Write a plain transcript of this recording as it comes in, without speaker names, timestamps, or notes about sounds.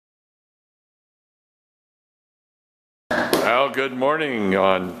Well, good morning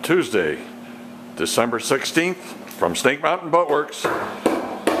on Tuesday, December 16th from Snake Mountain Boat Works.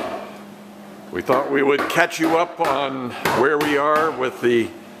 We thought we would catch you up on where we are with the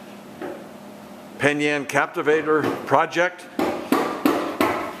Penn Captivator project.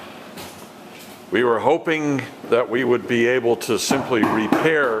 We were hoping that we would be able to simply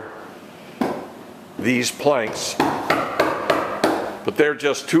repair these planks, but they're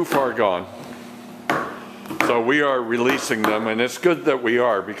just too far gone. So we are releasing them, and it's good that we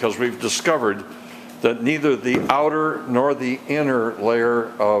are, because we've discovered that neither the outer nor the inner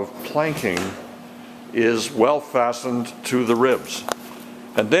layer of planking is well fastened to the ribs.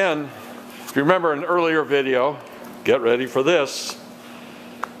 And then, if you remember an earlier video, get ready for this,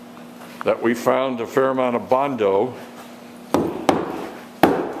 that we found a fair amount of Bondo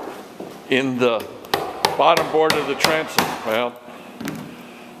in the bottom board of the transom. Well,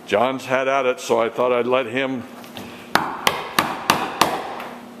 John's had at it, so I thought I'd let him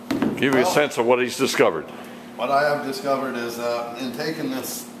give you a sense of what he's discovered. What I have discovered is in taking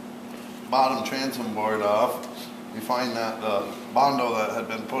this bottom transom board off, we find that the Bondo that had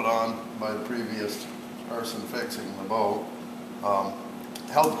been put on by the previous person fixing the boat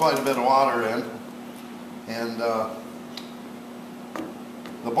held quite a bit of water in, and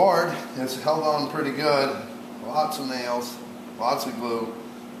the board has held on pretty good. Lots of nails, lots of glue.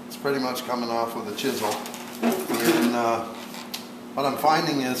 It's pretty much coming off with a chisel. And what I'm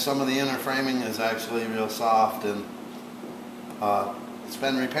finding is some of the inner framing is actually real soft, and it's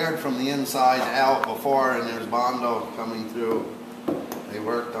been repaired from the inside out before, and there's Bondo coming through. They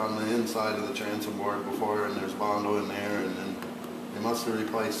worked on the inside of the transom board before, and there's Bondo in there, and then they must have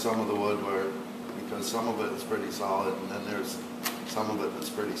replaced some of the woodwork, because some of it is pretty solid, and then there's some of it that's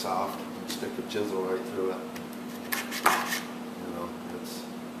pretty soft. You can stick a chisel right through it. You know,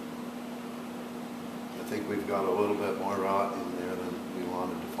 I think we've got a little bit more rot in there than we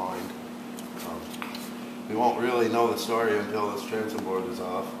wanted to find. We won't really know the story until this transom board is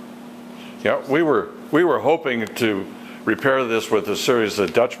off. Yeah, we were hoping to repair this with a series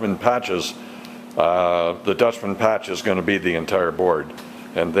of Dutchmen patches. The Dutchmen patch is going to be the entire board,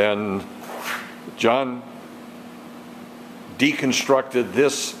 and then John deconstructed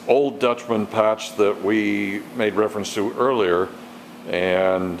this old Dutchmen patch that we made reference to earlier,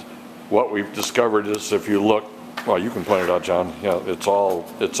 and what we've discovered is, if you look, well, you can point it out, John. Yeah, it's all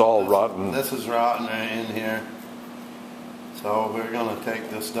rotten. This is rotten in here. So we're going to take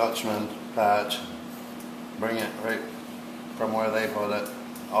this Dutchmen patch, bring it right from where they put it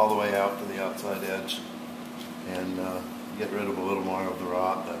all the way out to the outside edge, and get rid of a little more of the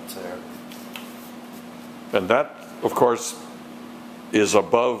rot that's there. And that, of course, is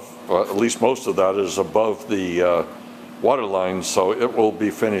above, at least most of that is above the water line, so it will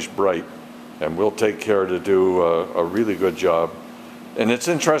be finished bright, and we'll take care to do a really good job. And it's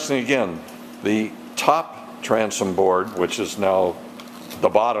interesting, again, the top transom board, which is now the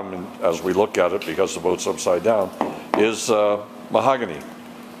bottom as we look at it because the boat's upside down, is mahogany,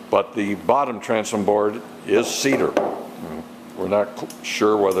 but the bottom transom board is cedar. We're not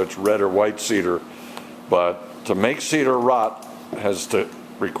sure whether it's red or white cedar, but to make cedar rot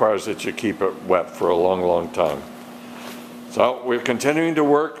requires that you keep it wet for a long time. So we're continuing to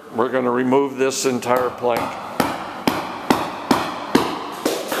work. We're going to remove this entire plank,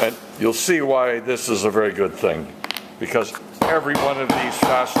 and you'll see why this is a very good thing, because every one of these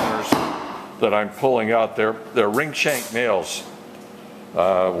fasteners that I'm pulling out, they're ring-shank nails.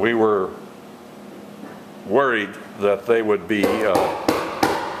 We were worried that they would be the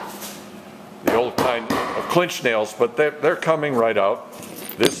old kind of clinch nails, but they're coming right out.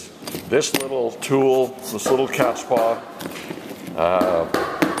 This little tool, this little cat's paw,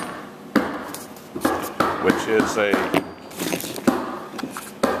 which is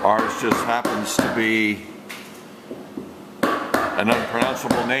ours just happens to be an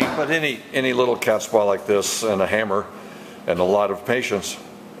unpronounceable name, but any little cat's paw like this and a hammer and a lot of patience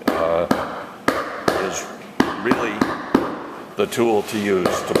is really the tool to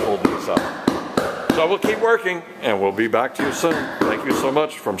use to pull these up. So we'll keep working, and we'll be back to you soon. Thank you so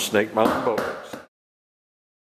much from Snake Mountain Boat.